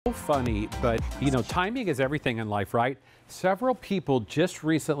funny, but you know, timing is everything in life, right? Several people just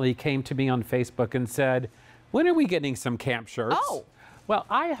recently came to me on Facebook and said, when are we getting some camp shirts? Oh. Well,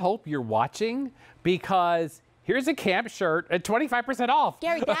 I hope you're watching, because here's a camp shirt at 25% off.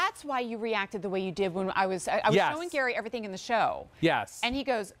 Gary, that's why you reacted the way you did when I was Yes. showing Gary everything in the show. Yes. And he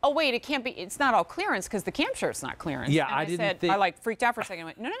goes, oh, wait, it can't be, it's not all clearance because the camp shirt's not clearance. Yeah, and I didn't think. I like freaked out for a second. I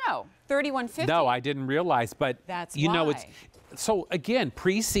went, no, $31.50. No, I didn't realize, but That's you know, why. it's so again,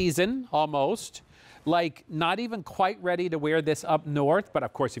 pre-season almost, like not even quite ready to wear this up north, but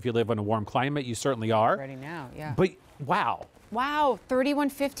of course, if you live in a warm climate, you certainly are. Ready now, yeah. But wow. Wow,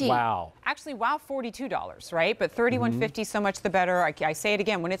 $31.50. Wow. Actually, wow, $42, right? But $31.50, so much the better. I say it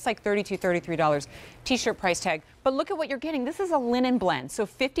again, when it's like $32, $33, t-shirt price tag. But look at what you're getting. This is a linen blend. So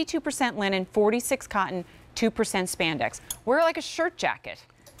 52% linen, 46 cotton, 2% spandex. Wear like a shirt jacket.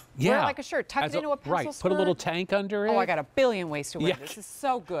 Yeah. Wear like a shirt. Tuck it into a pencil right. skirt. Put a little tank under it. Oh, I got a billion ways to wear Yeah. this. This is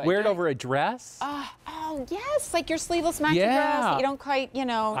so good. Wear it over a dress. Oh, yes, like your sleeveless maxi Yeah. dress that you don't quite, you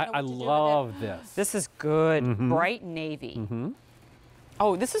know. I love this. This is good. Bright navy.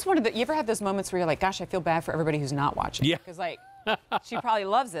 Oh, this is one of the, you ever have those moments where you're like, gosh, I feel bad for everybody who's not watching. Yeah. Because like, she probably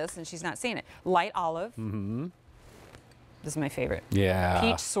loves this and she's not seeing it. Light olive. This is my favorite. Yeah.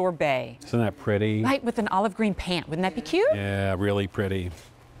 Peach sorbet. Isn't that pretty? Light with an olive green pant. Wouldn't that be cute? Yeah, really pretty.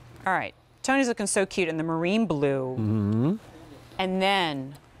 All right. Tony's looking so cute in the marine blue. And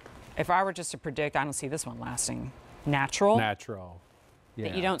then, if I were just to predict, I don't see this one lasting. Natural. Natural. Yeah.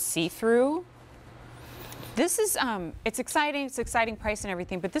 That you don't see through. This is, it's exciting price and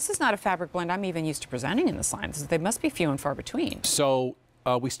everything, but this is not a fabric blend I'm even used to presenting in this line. They must be few and far between. So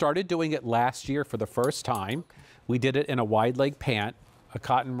we started doing it last year for the first time. We did it in a wide leg pant, a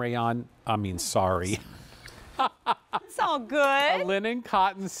cotton rayon, sorry. It's all good. A linen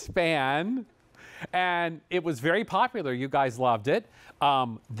cotton span. And it was very popular. You guys loved it.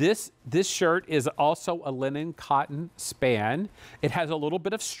 This shirt is also a linen cotton span. It has a little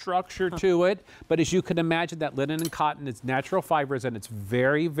bit of structure to it, but as you can imagine, that linen and cotton is natural fibers and it's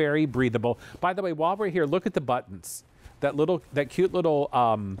very, very breathable. By the way, while we're here, look at the buttons. That cute little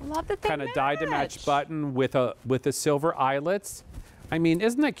kind of dye to match button with the silver eyelets. I mean,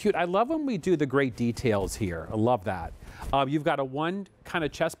 isn't that cute? I love when we do the great details here. I love that. You've got a one kind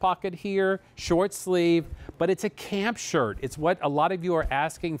of chest pocket here, short sleeve, but it's a camp shirt. It's what a lot of you are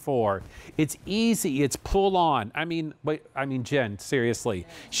asking for. It's easy, it's pull on. Jen, seriously.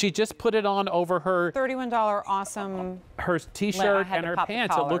 She just put it on over her $31 awesome. Her t-shirt and her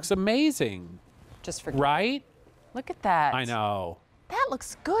pants. It looks amazing. Just for right? Look at that. I know. That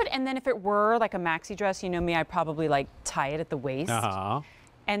looks good. And then if it were like a maxi dress, you know me, I'd probably like tie it at the waist.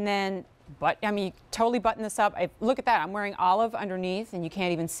 And then, totally button this up. Look at that. I'm wearing olive underneath and you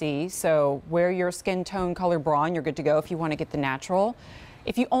can't even see. So wear your skin tone color bra and you're good to go if you want to get the natural.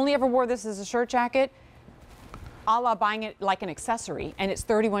 If you only ever wore this as a shirt jacket, a la buying it like an accessory, and it's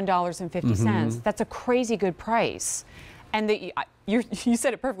 $31.50. That's a crazy good price. And you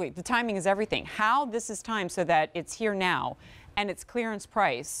said it perfectly. The timing is everything. How this is timed so that it's here now and it's clearance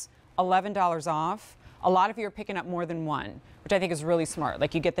price, $11 off. A lot of you are picking up more than one, which I think is really smart.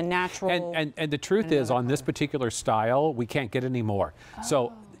 Like you get the natural. And the truth is, on this particular style, we can't get any more.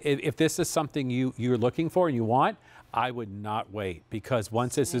 So if this is something you're looking for and you want, I would not wait, because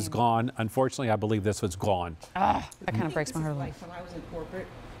once this is gone, unfortunately, I believe this was gone. That kind of breaks my heart. Like when I was in corporate,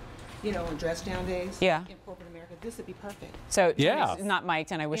 you know, dress down days. Yeah. In corporate America, this would be perfect. So yeah, Tony's not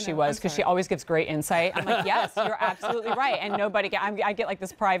mic'd, and I wish she was, because she always gives great insight. I'm like, yes, you're absolutely right, and nobody. I get like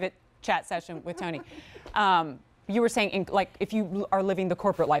this private chat session with Tony. You were saying, like, if you are living the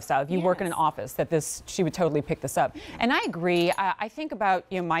corporate lifestyle, if you work in an office, that she would totally pick this up. And I agree. I think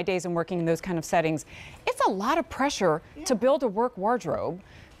about my days in working in those kind of settings. It's a lot of pressure to build a work wardrobe,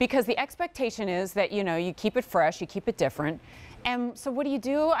 because the expectation is that you keep it fresh, you keep it different. And so what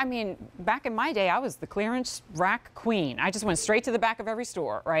do? I mean, back in my day, I was the clearance rack queen. I just went straight to the back of every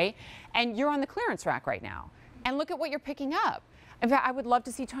store, right? And you're on the clearance rack right now. And look at what you're picking up. In fact, I would love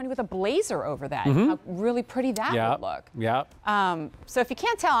to see Tony with a blazer over that. How really pretty that would look. So if you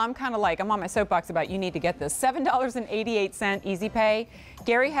can't tell, I'm kind of like, I'm on my soapbox about you need to get this. $7.88 easy pay.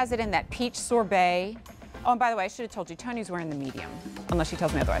 Gary has it in that peach sorbet. Oh, and by the way, I should have told you, Tony's wearing the medium, unless she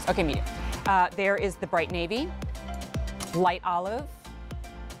tells me otherwise. Okay, medium. There is the bright navy, light olive,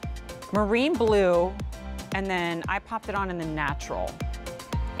 marine blue, and then I popped it on in the natural.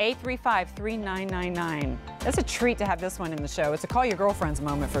 835-3999. That's a treat to have this one in the show. It's a call your girlfriends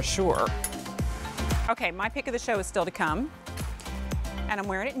moment for sure. Okay, my pick of the show is still to come. And I'm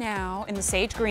wearing it now in the sage green.